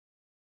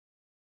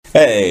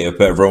Hey up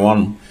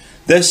everyone,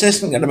 this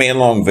isn't going to be a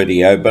long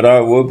video, but I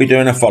will be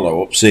doing a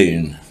follow-up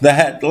soon. The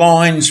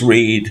headlines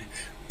read,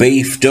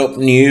 Beefed up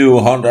new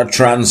Honda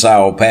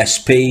Transalp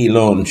SP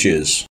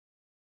Launches.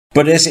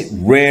 But is it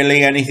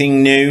really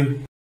anything new?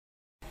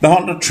 The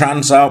Honda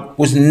Transalp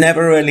was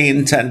never really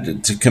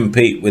intended to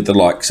compete with the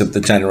likes of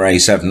the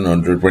Tenere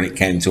 700 when it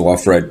came to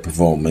off-road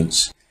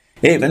performance.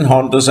 Even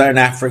Honda's own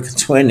Africa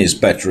Twin is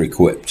better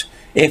equipped,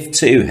 if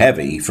too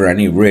heavy for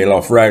any real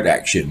off-road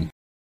action.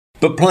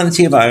 But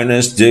plenty of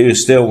owners do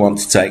still want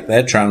to take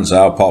their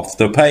Transalp off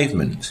the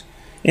pavement.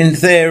 In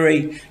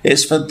theory,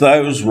 it's for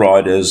those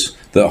riders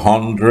that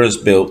Honda has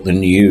built the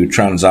new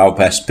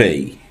Transalp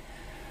SP.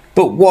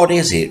 But what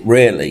is it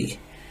really?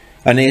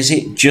 And is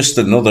it just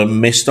another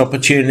missed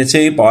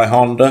opportunity by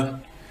Honda?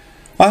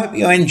 I hope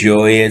you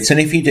enjoy it, and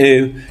if you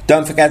do,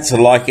 don't forget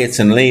to like it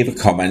and leave a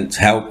comment to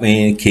help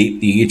me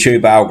keep the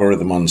YouTube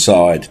algorithm on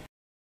side.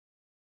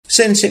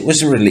 Since it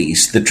was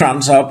released, the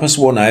Transalp has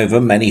won over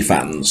many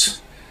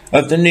fans.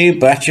 Of the new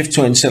batch of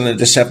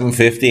twin-cylinder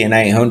 750 and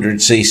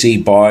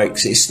 800cc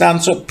bikes, it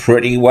stands up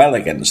pretty well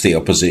against the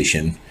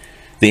opposition.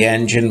 The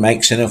engine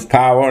makes enough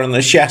power and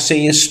the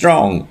chassis is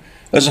strong.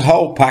 As a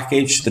whole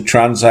package, the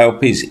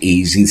Transalp is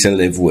easy to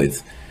live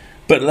with.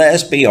 But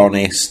let's be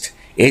honest,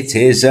 it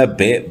is a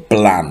bit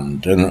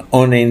bland and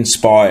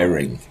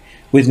uninspiring,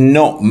 with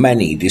not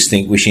many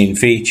distinguishing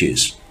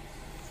features.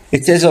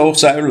 It is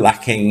also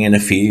lacking in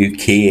a few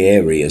key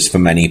areas for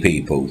many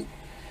people.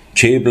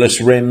 Tubeless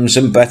rims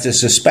and better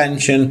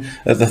suspension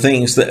are the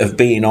things that have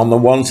been on the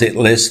want it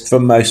list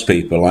for most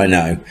people I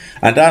know,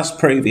 and as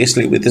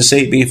previously with the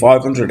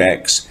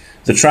CB500X,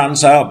 the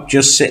Transalp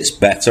just sits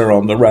better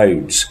on the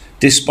roads,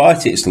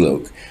 despite its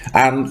look,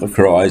 and the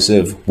cries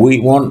of "we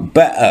want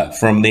better"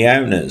 from the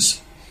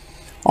owners.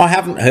 I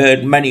haven't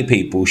heard many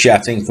people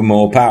shouting for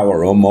more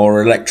power or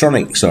more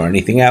electronics or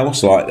anything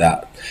else like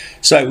that,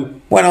 so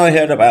when I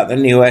heard about the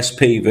new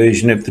SP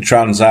version of the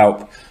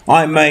Transalp,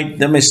 I made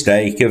the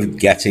mistake of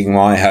getting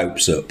my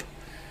hopes up.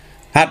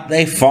 Had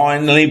they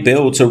finally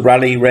built a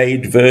rally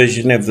raid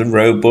version of the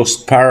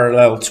robust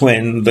parallel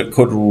twin that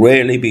could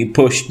really be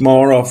pushed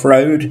more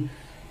off-road?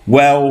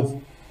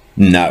 Well,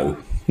 no,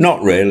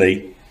 not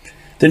really.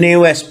 The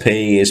new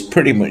SP is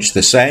pretty much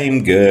the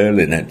same girl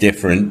in a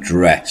different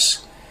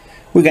dress.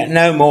 We get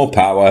no more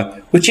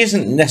power, which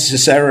isn't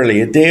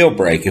necessarily a deal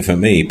breaker for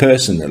me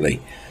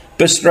personally,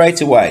 but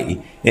straight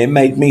away it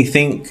made me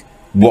think,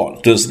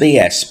 what does the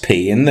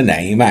SP in the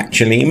name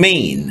actually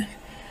mean?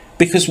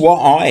 Because what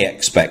I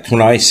expect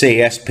when I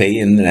see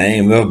SP in the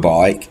name of a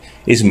bike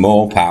is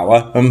more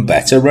power and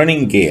better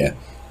running gear.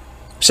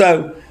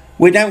 So,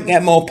 we don't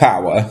get more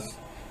power,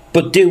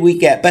 but do we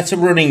get better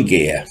running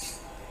gear?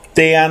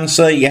 The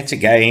answer, yet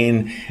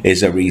again,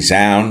 is a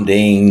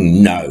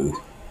resounding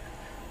no.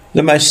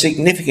 The most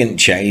significant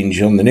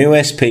change on the new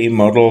SP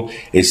model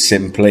is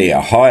simply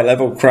a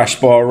high-level crash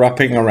bar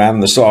wrapping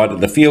around the side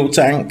of the fuel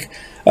tank,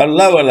 a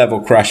lower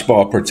level crash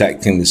bar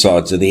protecting the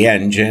sides of the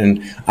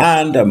engine,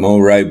 and a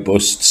more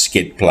robust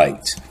skid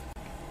plate.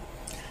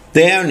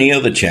 The only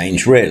other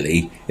change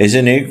really is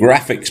a new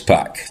graphics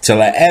pack to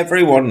let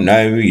everyone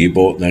know you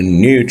bought the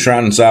new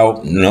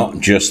Transalp,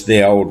 not just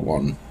the old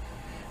one.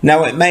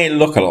 Now it may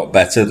look a lot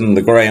better than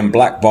the grey and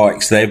black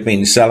bikes they've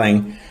been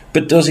selling,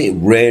 but does it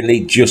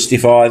really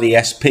justify the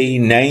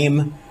SP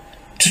name?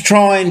 To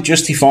try and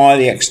justify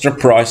the extra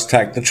price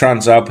tag, the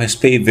Transalp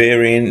SP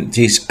variant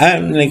is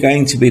only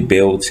going to be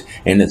built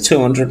in a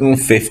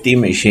 250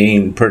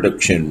 machine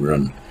production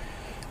run.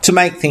 To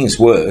make things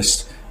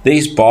worse,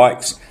 these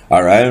bikes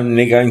are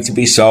only going to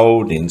be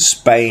sold in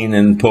Spain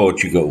and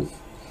Portugal.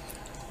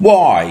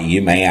 Why,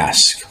 you may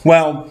ask?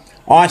 Well,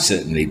 I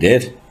certainly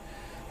did.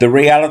 The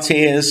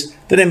reality is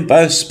that in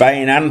both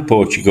Spain and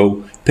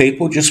Portugal,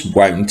 people just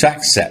won't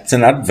accept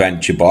an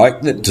adventure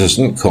bike that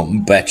doesn't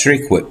come better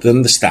equipped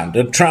than the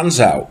standard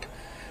Transalp.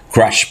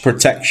 Crash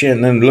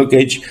protection and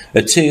luggage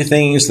are two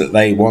things that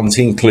they want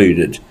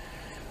included.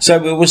 So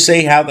we will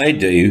see how they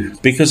do,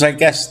 because I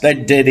guess they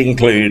did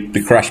include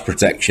the crash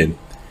protection.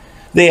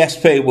 The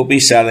SP will be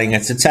selling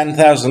at a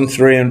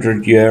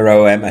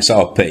 €10,300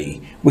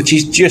 MSRP, which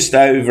is just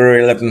over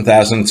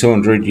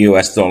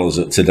 $11,200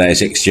 at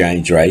today's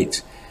exchange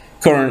rate.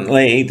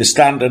 Currently, the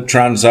standard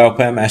Transalp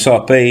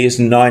MSRP is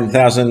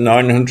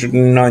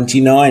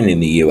 $9,999 in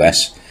the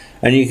US,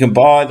 and you can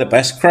buy the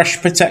best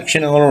crash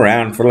protection all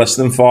around for less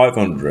than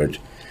 $500.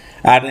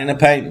 Add in a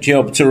paint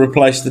job to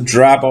replace the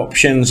drab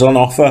options on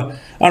offer,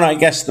 and I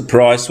guess the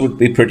price would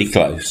be pretty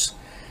close.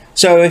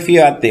 So if you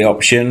had the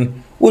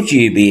option, would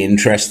you be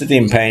interested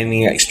in paying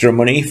the extra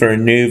money for a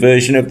new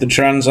version of the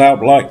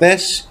Transalp like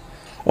this?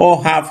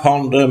 Or have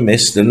Honda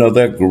missed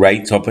another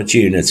great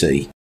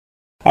opportunity?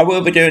 I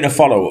will be doing a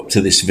follow-up to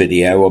this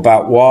video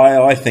about why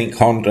I think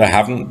Honda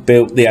haven't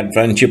built the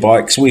adventure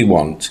bikes we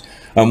want,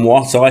 and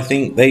what I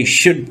think they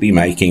should be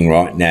making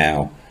right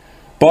now.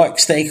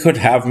 Bikes they could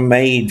have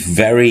made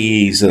very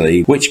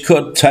easily, which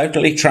could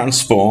totally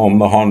transform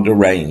the Honda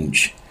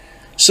range.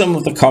 Some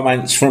of the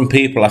comments from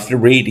people after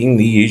reading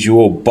the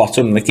usual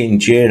bottom-licking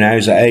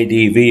journos at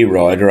ADV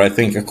Rider I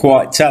think are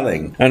quite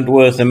telling and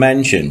worth a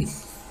mention.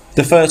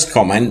 The first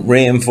comment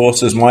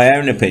reinforces my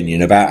own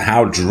opinion about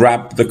how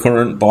drab the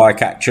current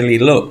bike actually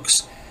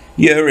looks.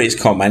 Yuri's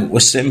comment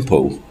was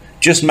simple.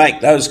 Just make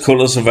those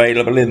colours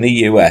available in the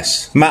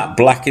US. Matte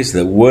black is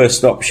the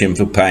worst option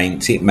for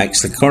paint. It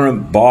makes the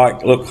current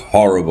bike look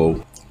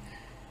horrible.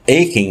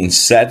 Eakins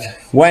said,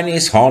 when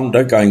is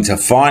Honda going to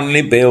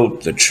finally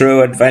build the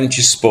true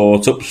adventure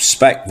sport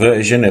up-spec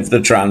version of the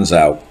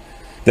Transalp?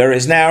 There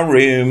is now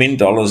room in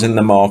dollars in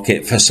the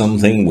market for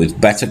something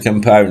with better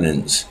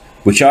components,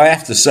 which I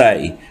have to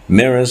say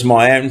mirrors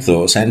my own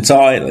thoughts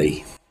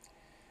entirely.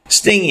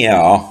 Stingy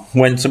R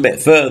went a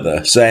bit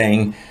further,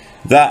 saying,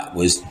 that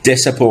was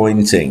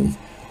disappointing.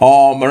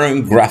 Armour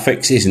and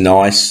graphics is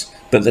nice,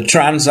 but the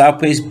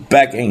Transalp is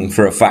begging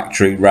for a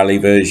factory rally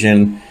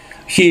version.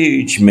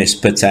 Huge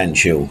missed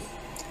potential.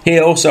 He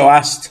also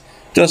asked,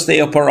 does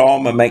the upper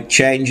armour make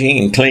changing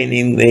and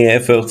cleaning the air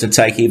filter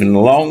take even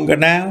longer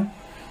now?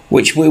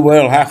 Which we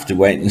will have to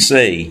wait and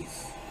see.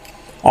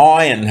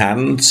 Iron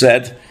Hand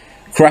said,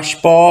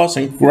 crash bars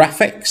and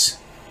graphics?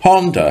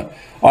 Honda,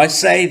 I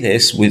say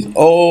this with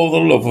all the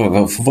love of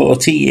a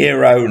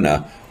 40-year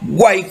owner.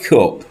 Wake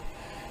up!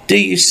 Do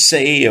you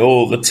see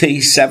all the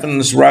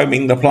T7s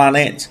roaming the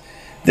planet?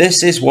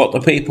 This is what the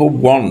people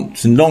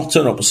want, not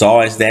an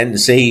upsized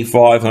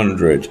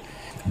NC500.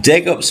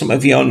 Dig up some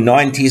of your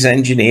 90s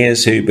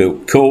engineers who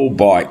built cool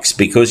bikes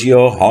because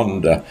you're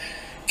Honda.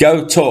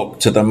 Go talk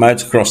to the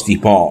motocross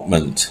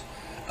department.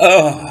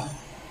 Ugh!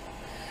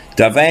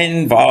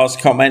 Davin Var's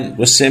comment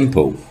was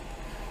simple.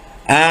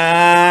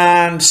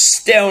 And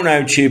still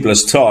no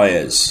tubeless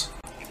tyres.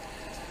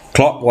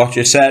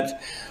 Clockwatcher said,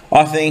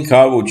 I think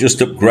I will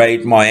just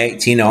upgrade my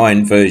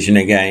 89 version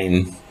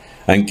again.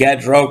 And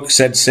Gedrog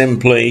said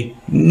simply,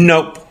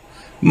 nope,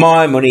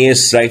 my money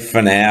is safe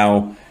for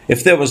now.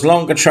 If there was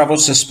longer travel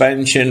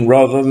suspension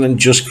rather than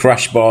just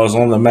crash bars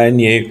on the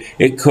menu,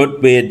 it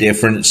could be a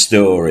different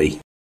story.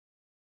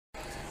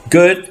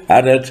 Good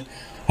added,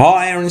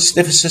 higher and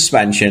stiffer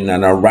suspension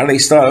and a rally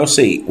style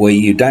seat where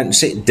you don't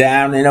sit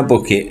down in a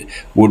bucket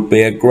would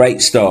be a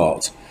great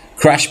start.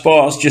 Crash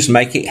bars just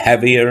make it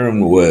heavier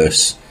and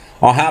worse.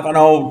 I have an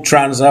old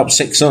Transalp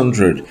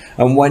 600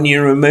 and when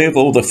you remove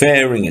all the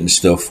fairing and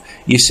stuff,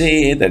 you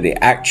see that it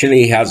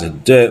actually has a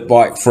dirt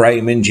bike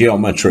frame and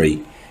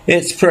geometry.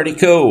 It's pretty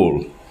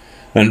cool.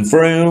 And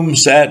Vroom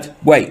said,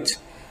 wait,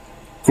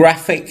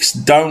 graphics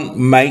don't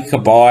make a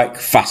bike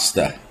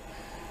faster.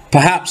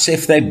 Perhaps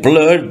if they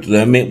blurred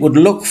them it would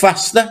look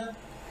faster.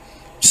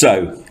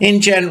 So,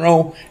 in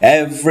general,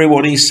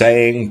 everybody's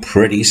saying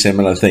pretty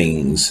similar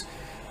things.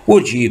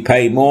 Would you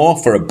pay more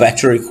for a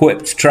better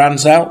equipped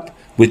Transalp?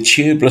 With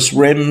tubeless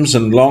rims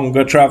and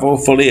longer travel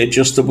fully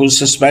adjustable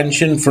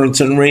suspension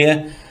front and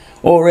rear?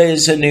 Or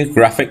is a new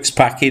graphics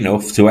pack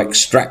enough to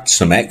extract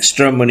some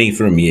extra money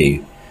from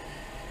you?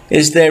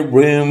 Is there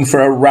room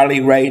for a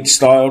rally raid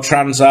style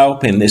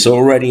Transalp in this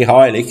already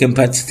highly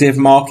competitive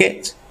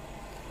market?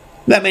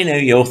 Let me know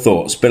your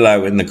thoughts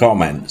below in the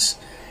comments.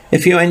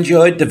 If you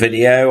enjoyed the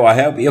video, I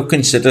hope you'll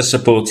consider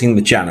supporting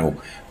the channel.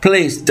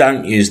 Please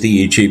don't use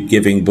the YouTube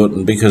giving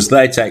button because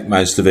they take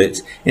most of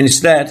it.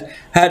 Instead,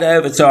 head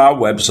over to our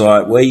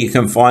website where you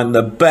can find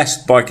the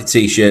best biker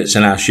t-shirts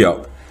in our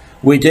shop.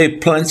 We do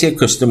plenty of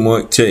custom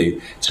work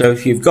too, so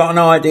if you've got an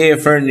idea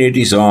for a new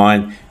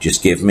design,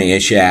 just give me a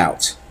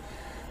shout.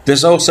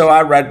 There's also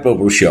our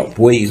Redbubble shop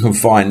where you can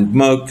find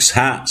mugs,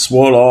 hats,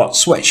 wall art,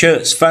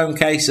 sweatshirts, phone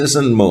cases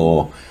and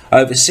more.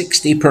 Over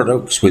 60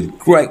 products with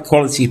great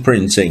quality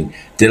printing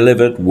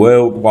delivered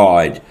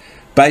worldwide.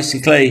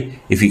 Basically,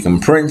 if you can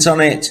print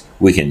on it,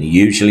 we can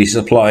usually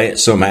supply it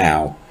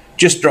somehow.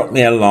 Just drop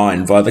me a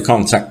line via the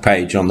contact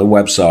page on the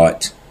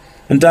website.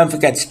 And don't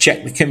forget to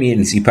check the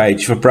community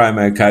page for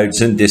promo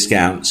codes and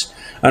discounts.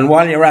 And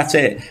while you're at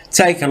it,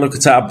 take a look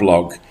at our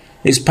blog.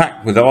 It's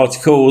packed with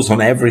articles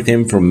on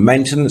everything from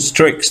maintenance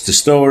tricks to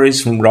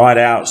stories from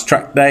ride-outs,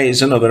 track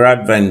days and other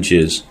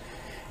adventures.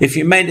 If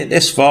you made it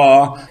this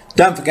far,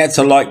 don't forget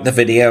to like the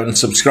video and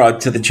subscribe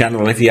to the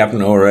channel if you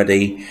haven't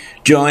already.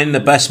 Join the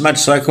best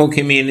motorcycle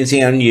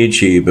community on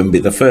YouTube and be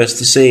the first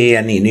to see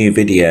any new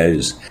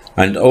videos.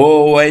 And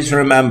always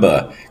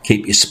remember,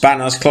 keep your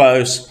spanners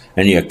close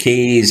and your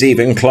keys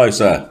even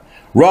closer.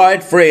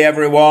 Ride free,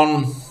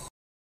 everyone!